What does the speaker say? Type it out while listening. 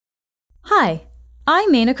Hi,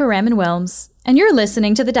 I'm Menaka Raman-Wilms, and you're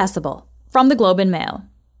listening to The Decibel from the Globe and Mail.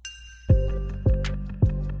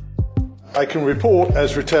 I can report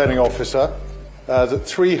as returning officer that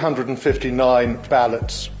 359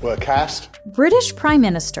 ballots were cast. British Prime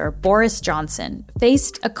Minister Boris Johnson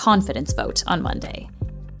faced a confidence vote on Monday.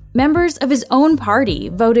 Members of his own party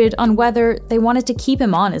voted on whether they wanted to keep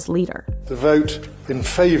him on as leader. The vote in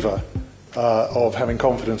favour of having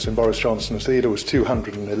confidence in Boris Johnson as leader was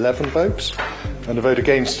 211 votes, and the vote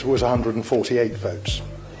against was 148 votes.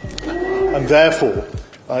 And therefore,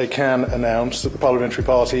 I can announce that the Parliamentary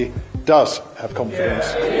Party does have confidence.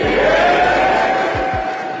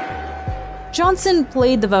 Johnson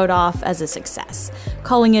played the vote off as a success,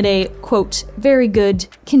 calling it a, quote, very good,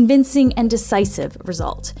 convincing and decisive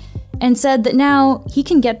result, and said that now he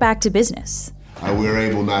can get back to business. We're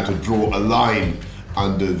able now to draw a line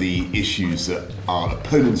under the issues that our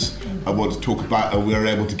opponents want to talk about, and we're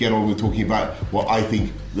able to get on with talking about what I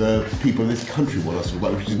think the people in this country want us to talk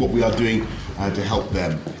about, which is what we are doing to help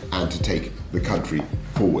them and to take the country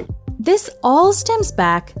forward. This all stems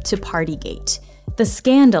back to Partygate, the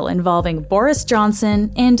scandal involving Boris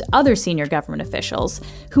Johnson and other senior government officials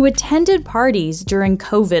who attended parties during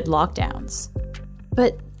COVID lockdowns.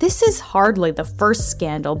 But this is hardly the first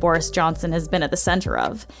scandal Boris Johnson has been at the center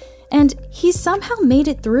of, and he's somehow made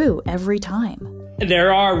it through every time.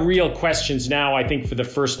 There are real questions now, I think, for the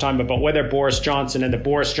first time about whether Boris Johnson and the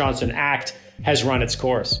Boris Johnson Act has run its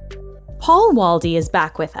course. Paul Waldie is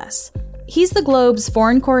back with us. He's the Globe's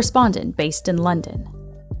foreign correspondent based in London.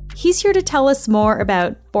 He's here to tell us more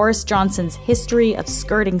about Boris Johnson's history of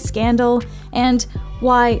skirting scandal and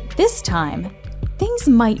why, this time, things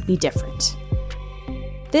might be different.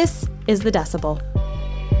 This is The Decibel.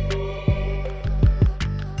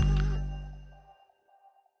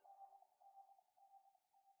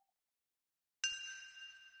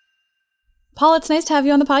 Paul, it's nice to have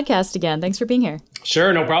you on the podcast again. Thanks for being here.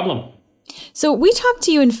 Sure, no problem. So we talked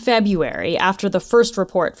to you in February after the first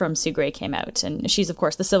report from Sue Gray came out, and she's, of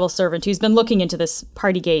course, the civil servant who's been looking into this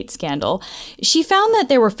Partygate scandal. She found that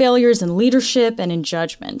there were failures in leadership and in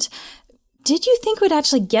judgment. Did you think we'd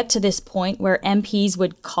actually get to this point where MPs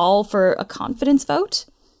would call for a confidence vote?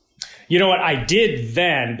 You know what, I did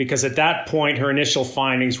then, because at that point her initial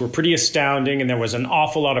findings were pretty astounding and there was an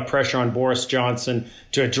awful lot of pressure on Boris Johnson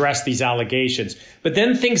to address these allegations. But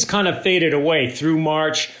then things kind of faded away. Through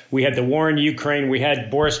March, we had the war in Ukraine, we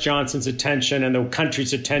had Boris Johnson's attention and the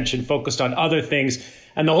country's attention focused on other things,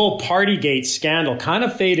 and the whole Partygate scandal kind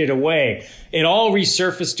of faded away. It all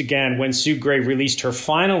resurfaced again when Sue Gray released her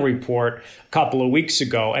final report a couple of weeks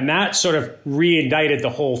ago. And that sort of reignited the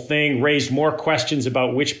whole thing, raised more questions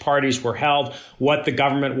about which parties were held, what the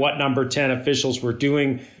government, what number 10 officials were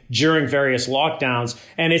doing during various lockdowns.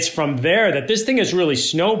 And it's from there that this thing has really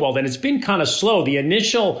snowballed, and it's been kind of slow. The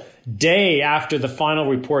initial day after the final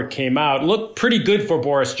report came out looked pretty good for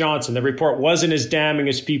Boris Johnson. The report wasn't as damning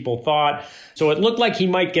as people thought. So it looked like he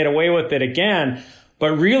might get away with it again.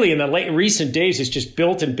 But really, in the recent days, it's just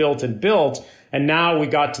built and built and built. And now we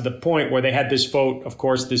got to the point where they had this vote, of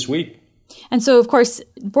course, this week. And so, of course,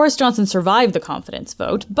 Boris Johnson survived the confidence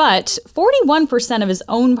vote, but 41% of his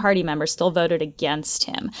own party members still voted against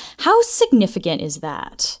him. How significant is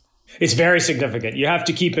that? It's very significant. You have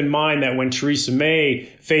to keep in mind that when Theresa May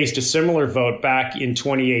faced a similar vote back in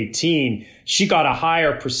 2018, she got a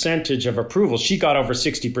higher percentage of approval. She got over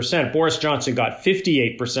 60%. Boris Johnson got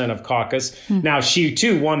 58% of caucus. Now, she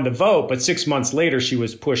too won the vote, but 6 months later, she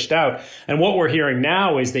was pushed out. And what we're hearing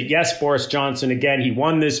now is that, yes, Boris Johnson, again, he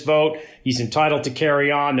won this vote. He's entitled to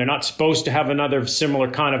carry on. They're not supposed to have another similar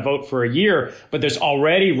kind of vote for a year, but there's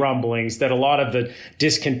already rumblings that a lot of the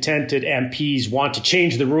discontented MPs want to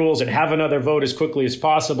change the rules and have another vote as quickly as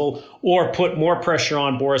possible, or put more pressure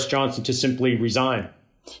on Boris Johnson to simply resign.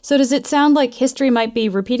 So does it sound like history might be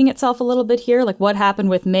repeating itself a little bit here? Like what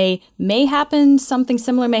happened with May happen, something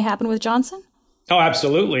similar may happen with Johnson? Oh,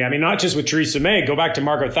 absolutely. I mean, not just with Theresa May. Go back to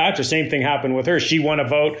Margaret Thatcher. Same thing happened with her. She won a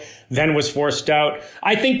vote, then was forced out.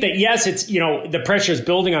 I think that, yes, it's, the pressure is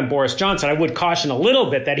building on Boris Johnson. I would caution a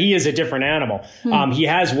little bit that he is a different animal. He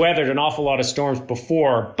has weathered an awful lot of storms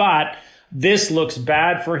before, but this looks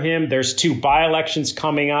bad for him. There's 2 by-elections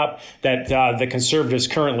coming up that the Conservatives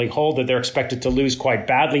currently hold that they're expected to lose quite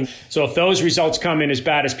badly. So if those results come in as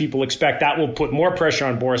bad as people expect, that will put more pressure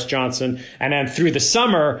on Boris Johnson. And then through the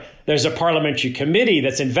summer, there's a parliamentary committee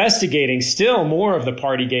that's investigating still more of the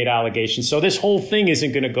Partygate allegations. So this whole thing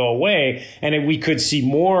isn't going to go away. And we could see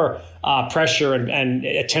more pressure and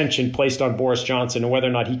attention placed on Boris Johnson and whether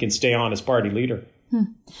or not he can stay on as party leader.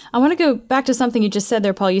 I want to go back to something you just said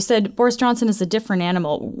there, Paul. You said Boris Johnson is a different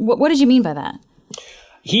animal. What did you mean by that?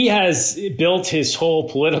 he has built his whole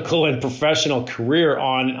political and professional career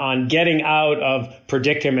on getting out of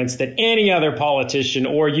predicaments that any other politician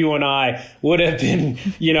or you and I would have been,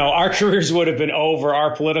 our careers would have been over.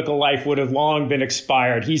 Our political life would have long been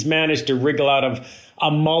expired. He's managed to wriggle out of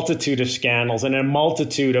a multitude of scandals and a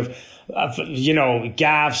multitude of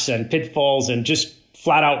gaffes and pitfalls and just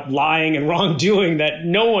flat out lying and wrongdoing that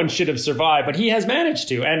no one should have survived. But he has managed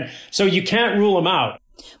to. And so you can't rule him out.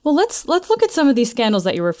 Well, let's look at some of these scandals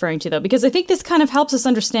that you're referring to, though, because I think this kind of helps us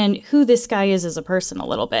understand who this guy is as a person a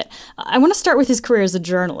little bit. I want to start with his career as a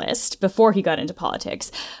journalist before he got into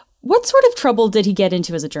politics. What sort of trouble did he get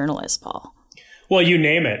into as a journalist, Paul? Well, you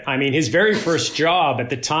name it. I mean, his very first job at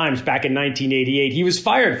the Times back in 1988, he was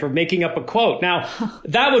fired for making up a quote. Now,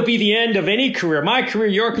 that would be the end of any career. My career,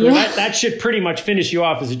 your career, that should pretty much finish you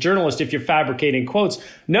off as a journalist if you're fabricating quotes.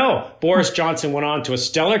 No, Boris Johnson went on to a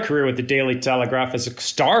stellar career with the Daily Telegraph as a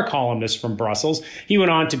star columnist from Brussels. He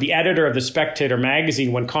went on to be editor of the Spectator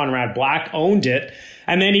magazine when Conrad Black owned it.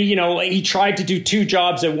 And then he tried to do two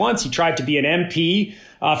jobs at once. He tried to be an MP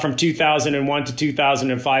from 2001 to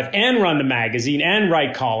 2005 and run the magazine and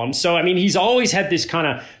write columns. So, I mean, he's always had this kind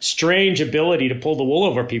of strange ability to pull the wool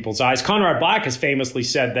over people's eyes. Conrad Black has famously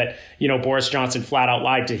said that, Boris Johnson flat out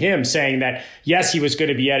lied to him, saying that, yes, he was going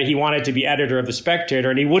to be he wanted to be editor of the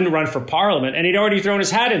Spectator and he wouldn't run for parliament and he'd already thrown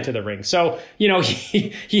his hat into the ring. So,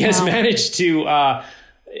 he has managed to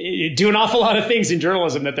do an awful lot of things in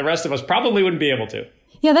journalism that the rest of us probably wouldn't be able to.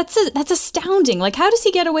 Yeah, that's astounding. Like, how does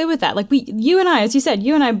he get away with that? Like, you and I, as you said,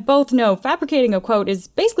 you and I both know fabricating a quote is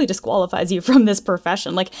basically disqualifies you from this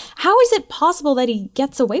profession. Like, how is it possible that he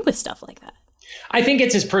gets away with stuff like that? I think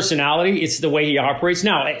it's his personality. It's the way he operates.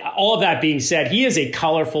 Now, all of that being said, he is a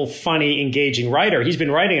colorful, funny, engaging writer. He's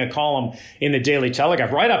been writing a column in the Daily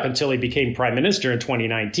Telegraph right up until he became prime minister in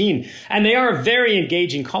 2019. And they are very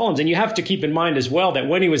engaging columns. And you have to keep in mind as well that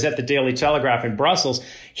when he was at the Daily Telegraph in Brussels,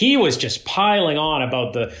 he was just piling on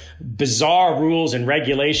about the bizarre rules and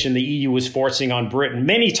regulation the EU was forcing on Britain,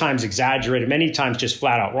 many times exaggerated, many times just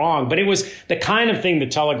flat out wrong. But it was the kind of thing the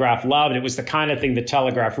Telegraph loved. It was the kind of thing the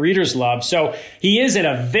Telegraph readers loved. So he is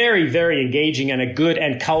a very, very engaging and a good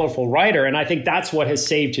and colorful writer. And I think that's what has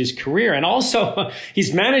saved his career. And also,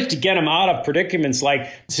 he's managed to get him out of predicaments like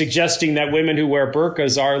suggesting that women who wear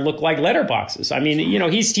burqas look like letterboxes. I mean,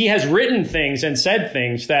 he has written things and said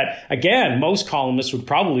things that, again, most columnists would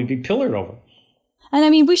probably be pillared over. And I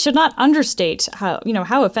mean, we should not understate how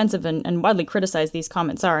offensive and widely criticized these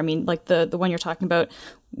comments are. I mean, like the one you're talking about,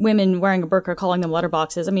 women wearing a burqa, calling them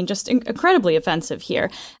letterboxes. I mean, just incredibly offensive here.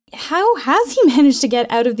 How has he managed to get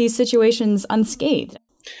out of these situations unscathed?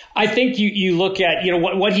 I think you look at,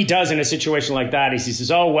 what he does in a situation like that is he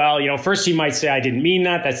says, oh, well, first he might say, I didn't mean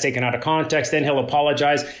that. That's taken out of context. Then he'll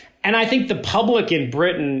apologize. And I think the public in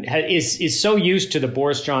Britain is so used to the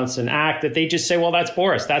Boris Johnson act that they just say, well, that's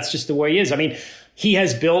Boris. That's just the way he is. I mean, he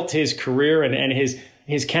has built his career and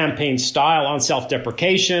his campaign style on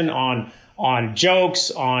self-deprecation, on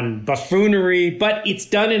jokes, on buffoonery, but it's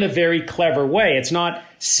done in a very clever way. It's not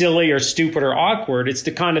silly or stupid or awkward. It's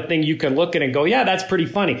the kind of thing you can look at and go, yeah, that's pretty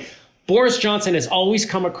funny. Boris Johnson has always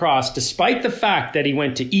come across, despite the fact that he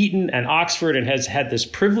went to Eton and Oxford and has had this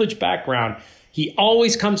privileged background, he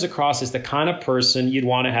always comes across as the kind of person you'd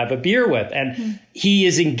want to have a beer with. And he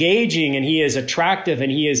is engaging and he is attractive and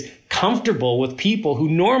he is comfortable with people who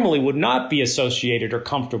normally would not be associated or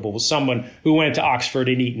comfortable with someone who went to Oxford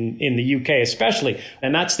and Eton in the UK especially.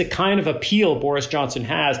 And that's the kind of appeal Boris Johnson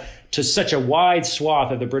has to such a wide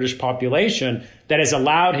swath of the British population that has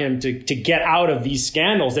allowed him to get out of these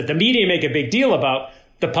scandals that the media make a big deal about,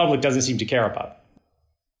 the public doesn't seem to care about.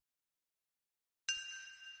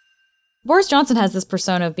 Boris Johnson has this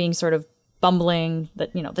persona of being sort of bumbling,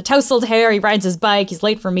 that, the tousled hair, he rides his bike, he's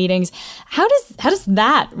late for meetings. How does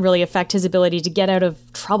that really affect his ability to get out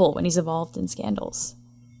of trouble when he's involved in scandals?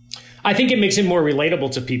 I think it makes him more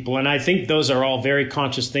relatable to people. And I think those are all very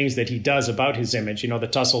conscious things that he does about his image. The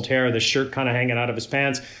tousled hair, the shirt kind of hanging out of his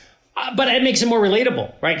pants. But it makes him more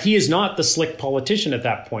relatable, right? He is not the slick politician at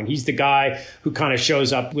that point. He's the guy who kind of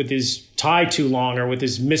shows up with his tie too long or with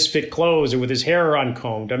his misfit clothes or with his hair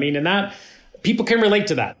uncombed. I mean, and that people can relate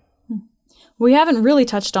to that. We haven't really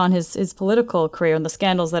touched on his political career and the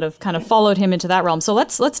scandals that have kind of followed him into that realm. So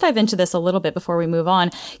let's dive into this a little bit before we move on.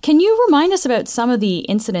 Can you remind us about some of the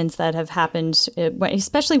incidents that have happened,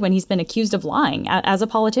 especially when he's been accused of lying as a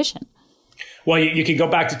politician? Well, you can go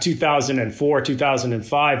back to 2004,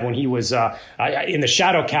 2005, when he was in the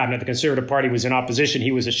shadow cabinet. The Conservative Party was in opposition.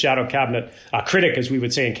 He was a shadow cabinet critic, as we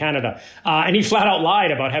would say in Canada. And he flat out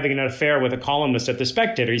lied about having an affair with a columnist at The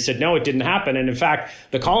Spectator. He said, no, it didn't happen. And in fact,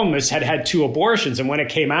 the columnist had had 2 abortions. And when it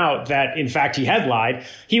came out that, in fact, he had lied,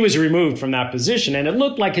 he was removed from that position. And it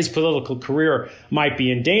looked like his political career might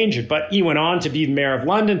be endangered. But he went on to be mayor of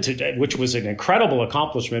London, which was an incredible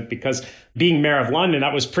accomplishment, because being mayor of London,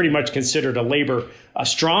 that was pretty much considered a Labour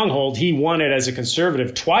stronghold. He won it as a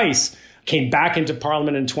Conservative twice, came back into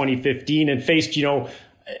Parliament in 2015 and faced,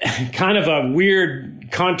 kind of a weird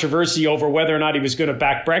controversy over whether or not he was going to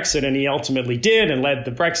back Brexit. And he ultimately did and led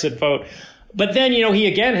the Brexit vote. But then, he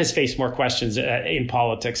again has faced more questions in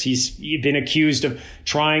politics. He's been accused of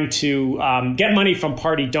trying to get money from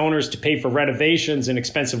party donors to pay for renovations and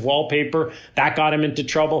expensive wallpaper. That got him into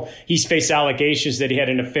trouble. He's faced allegations that he had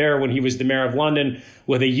an affair when he was the mayor of London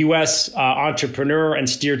with a U.S. entrepreneur and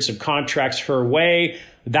steered some contracts her way.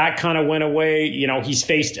 That kind of went away. He's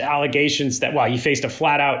faced allegations that, he faced a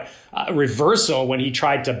flat out reversal when he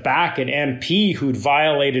tried to back an MP who'd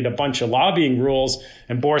violated a bunch of lobbying rules.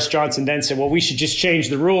 And Boris Johnson then said, well, we should just change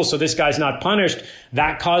the rules so this guy's not punished.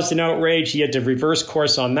 That caused an outrage. He had to reverse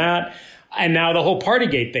course on that. And now the whole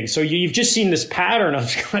Partygate thing. So you've just seen this pattern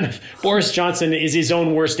of kind of Boris Johnson is his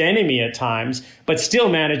own worst enemy at times, but still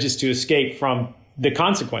manages to escape from the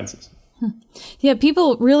consequences. Yeah,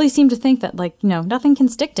 people really seem to think that, nothing can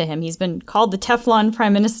stick to him. He's been called the Teflon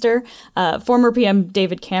prime minister. Former PM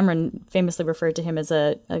David Cameron famously referred to him as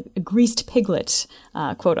a greased piglet,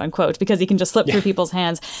 quote unquote, because he can just slip through people's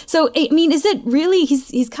hands. So, is it really,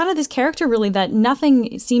 he's kind of this character really that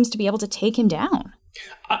nothing seems to be able to take him down?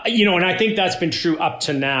 And I think that's been true up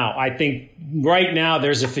to now. I think right now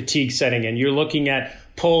there's a fatigue setting in. You're looking at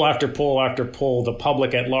poll after poll after poll, the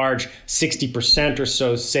public at large, 60% or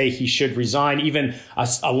so say he should resign. Even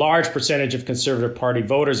a large percentage of Conservative Party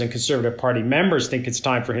voters and Conservative Party members think it's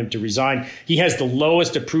time for him to resign. He has the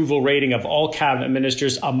lowest approval rating of all cabinet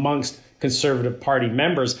ministers amongst Conservative Party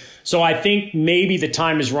members. So I think maybe the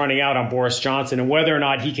time is running out on Boris Johnson, and whether or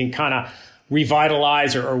not he can kind of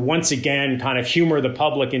revitalize or once again kind of humor the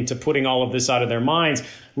public into putting all of this out of their minds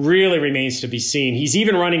really remains to be seen. He's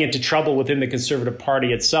even running into trouble within the Conservative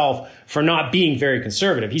Party itself for not being very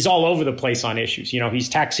conservative. He's all over the place on issues. He's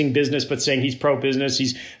taxing business, but saying he's pro-business.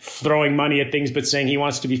 He's throwing money at things, but saying he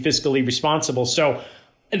wants to be fiscally responsible. So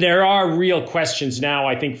there are real questions now,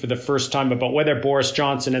 I think, for the first time about whether Boris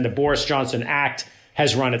Johnson and the Boris Johnson Act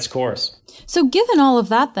has run its course. So given all of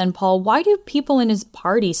that then, Paul, why do people in his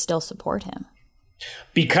party still support him?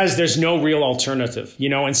 Because there's no real alternative,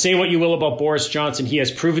 and say what you will about Boris Johnson. He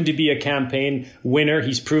has proven to be a campaign winner.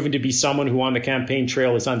 He's proven to be someone who on the campaign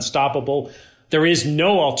trail is unstoppable. There is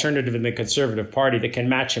no alternative in the Conservative Party that can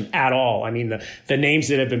match him at all. The names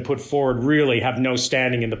that have been put forward really have no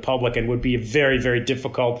standing in the public and would be very, very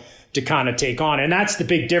difficult to kind of take on. And that's the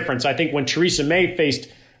big difference. I think when Theresa May faced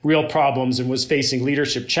real problems and was facing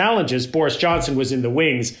leadership challenges, Boris Johnson was in the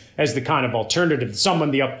wings as the kind of alternative, someone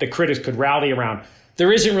the critics could rally around.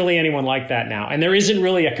 There isn't really anyone like that now. And there isn't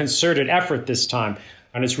really a concerted effort this time.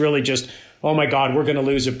 And it's really just, oh my God, we're going to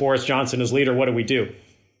lose if Boris Johnson is leader. What do we do?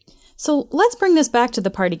 So let's bring this back to the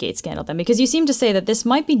Partygate scandal then, because you seem to say that this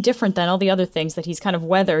might be different than all the other things that he's kind of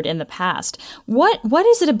weathered in the past. What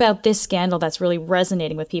is it about this scandal that's really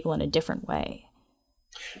resonating with people in a different way?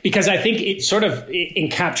 Because I think it sort of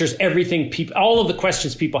encaptures everything, all of the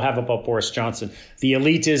questions people have about Boris Johnson. The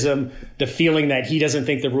elitism, the feeling that he doesn't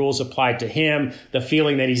think the rules apply to him, the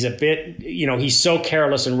feeling that he's a bit, he's so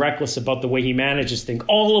careless and reckless about the way he manages things.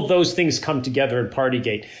 All of those things come together in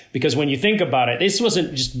Partygate. Because when you think about it, this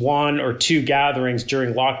wasn't just 1 or 2 gatherings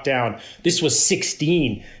during lockdown. This was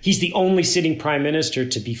 16. He's the only sitting prime minister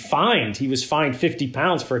to be fined. He was fined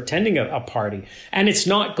 £50 for attending a party. And it's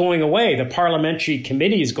not going away. The parliamentary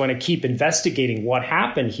committee is going to keep investigating what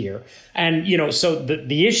happened here. And, so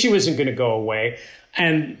the issue isn't going to go away.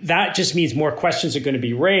 And that just means more questions are going to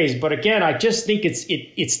be raised. But again, I just think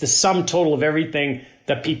it's the sum total of everything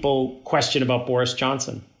that people question about Boris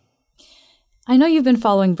Johnson. I know you've been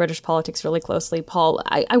following British politics really closely, Paul.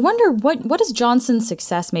 I wonder what does Johnson's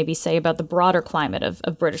success maybe say about the broader climate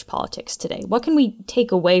of British politics today? What can we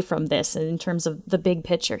take away from this in terms of the big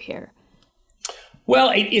picture here?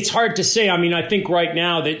 Well, it's hard to say. I think right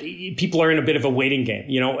now that people are in a bit of a waiting game.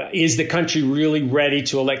 Is the country really ready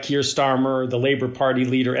to elect Keir Starmer, the Labour Party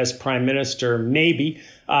leader, as prime minister? Maybe.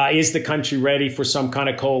 Is the country ready for some kind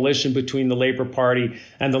of coalition between the Labour Party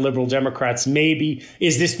and the Liberal Democrats? Maybe.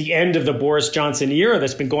 Is this the end of the Boris Johnson era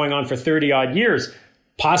that's been going on for 30 odd years?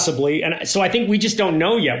 Possibly. And so I think we just don't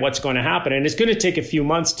know yet what's going to happen. And it's going to take a few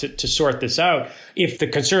months to sort this out. If the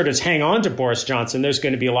Conservatives hang on to Boris Johnson, there's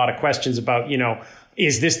going to be a lot of questions about,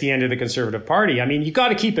 is this the end of the Conservative Party? I mean, you got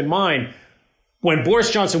to keep in mind, when Boris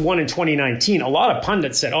Johnson won in 2019, a lot of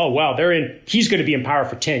pundits said, oh, well, he's going to be in power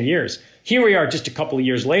for 10 years. Here we are just a couple of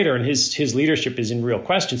years later, and his leadership is in real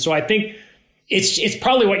question. So I think it's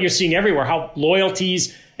probably what you're seeing everywhere, how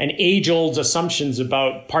loyalties and age-old assumptions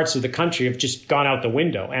about parts of the country have just gone out the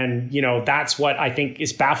window. And, that's what I think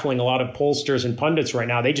is baffling a lot of pollsters and pundits right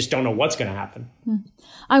now. They just don't know what's going to happen.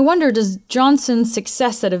 I wonder, does Johnson's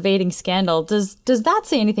success at evading scandal, does that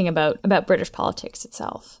say anything about British politics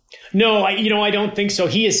itself? No, I don't think so.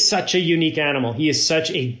 He is such a unique animal. He is such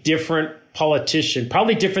a different politician,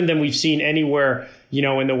 probably different than we've seen anywhere,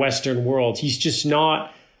 in the Western world. He's just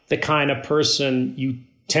not the kind of person you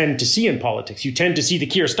tend to see in politics. You tend to see the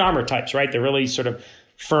Keir Starmer types, right? They're really sort of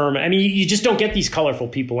firm. I mean, you just don't get these colorful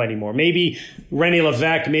people anymore. Maybe René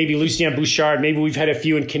Lévesque, maybe Lucien Bouchard, maybe we've had a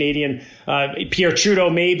few in Canadian, Pierre Trudeau,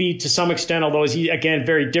 maybe to some extent, although he's, again,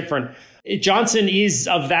 very different. Johnson is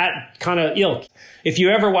of that kind of ilk. If you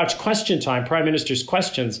ever watch Question Time, Prime Minister's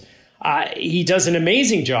Questions, he does an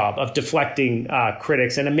amazing job of deflecting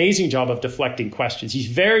critics, an amazing job of deflecting questions. He's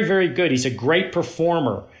very, very good. He's a great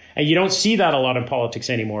performer. And you don't see that a lot in politics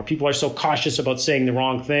anymore. People are so cautious about saying the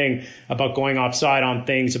wrong thing, about going offside on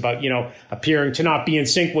things, about, appearing to not be in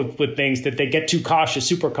sync with things, that they get too cautious,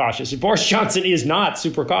 super cautious. And Boris Johnson is not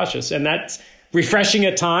super cautious. And that's refreshing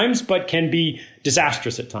at times, but can be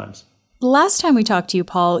disastrous at times. The last time we talked to you,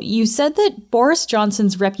 Paul, you said that Boris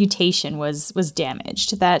Johnson's reputation was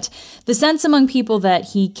damaged, that the sense among people that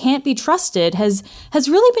he can't be trusted has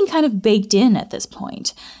really been kind of baked in at this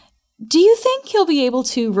point. Do you think he'll be able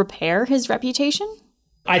to repair his reputation?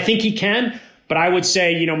 I think he can, but I would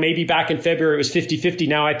say, maybe back in February it was 50-50.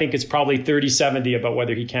 Now I think it's probably 30-70 about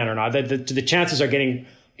whether he can or not. The chances are getting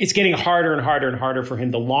harder and harder and harder for him.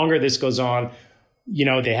 The longer this goes on,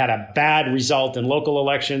 they had a bad result in local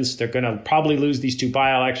elections. They're going to probably lose these 2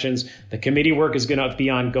 by-elections. The committee work is going to be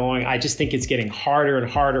ongoing. I just think it's getting harder and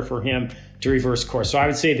harder for him to reverse course. So I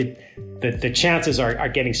would say that the chances are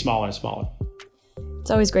getting smaller and smaller. It's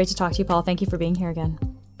always great to talk to you, Paul. Thank you for being here again.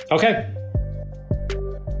 Okay.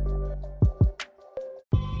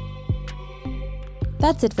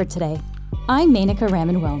 That's it for today. I'm Menaka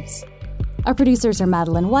Raman-Wilms. Our producers are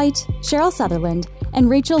Madeline White, Cheryl Sutherland, and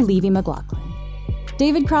Rachel Levy-McLaughlin.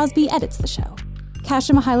 David Crosby edits the show.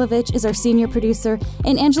 Kasia Mihailovich is our senior producer,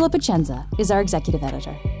 and Angela Pacenza is our executive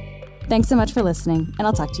editor. Thanks so much for listening, and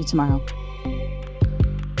I'll talk to you tomorrow.